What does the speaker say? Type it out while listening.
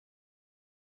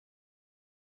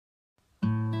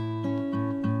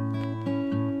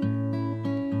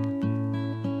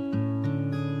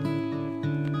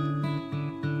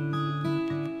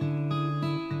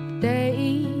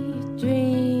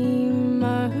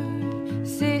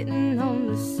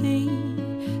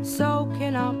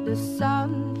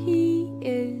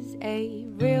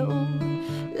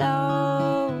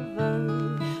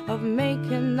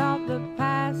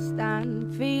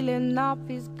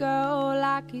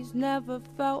he's never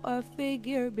felt a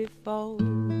figure before.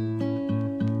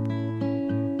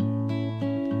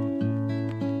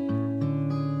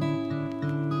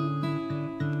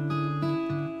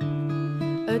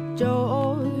 A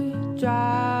jaw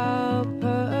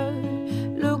dropper,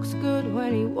 looks good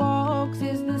when he walks,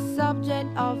 is the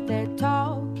subject of their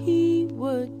talk. He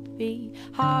would be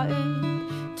hard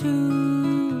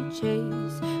to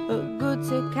chase, but good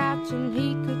to catch, and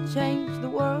he could change the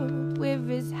world with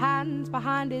his hands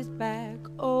behind his back.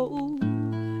 Oh,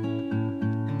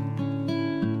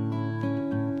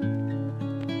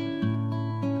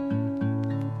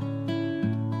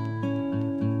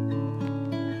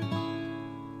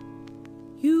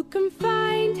 you can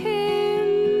find him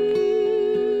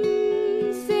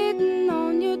sitting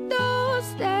on your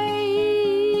doorstep,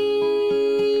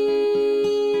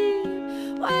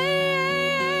 waiting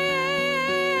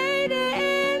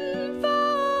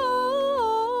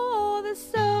for the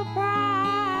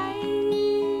surprise.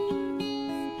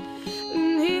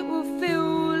 And he will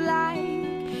feel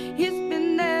like he's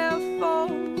been there for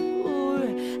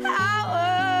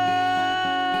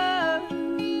hours,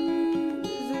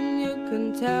 and you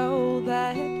can tell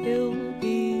that he'll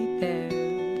be there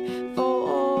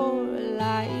for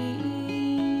life.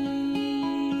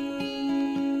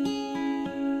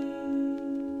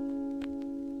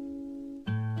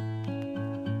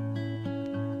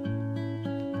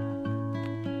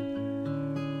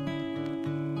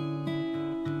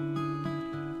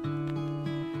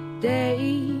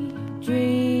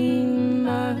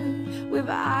 Daydreamer, with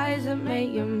eyes that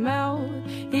make you melt.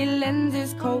 He lends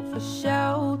his coat for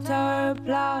shelter,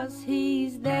 plus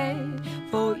he's there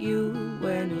for you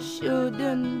when it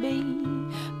shouldn't be.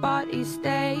 But he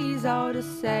stays all the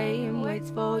same, waits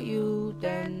for you,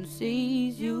 then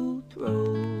sees you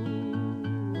through.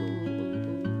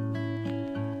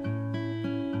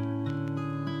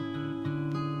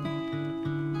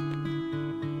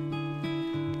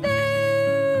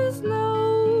 There's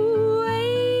no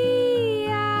way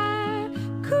I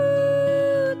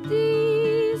could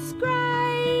describe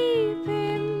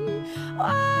him.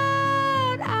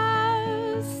 What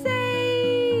I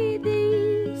said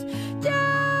is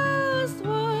just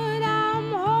what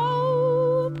I'm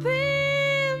hoping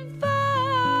for.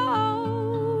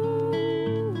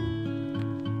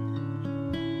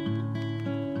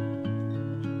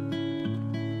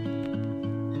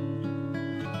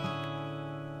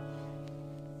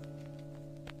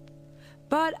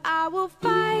 But I will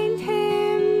find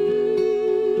him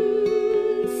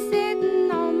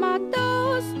sitting on my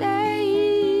doorstep,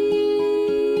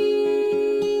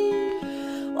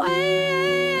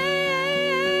 waiting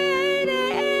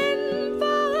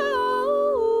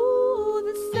for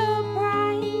the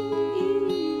surprise.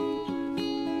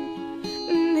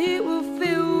 And he will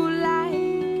feel like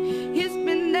he's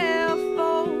been there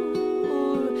for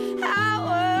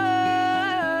hours,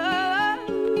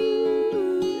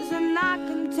 and I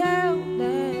can tell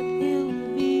that he'll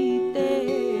be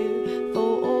there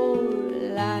for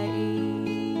life.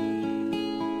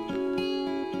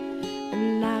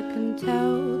 And I can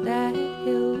tell that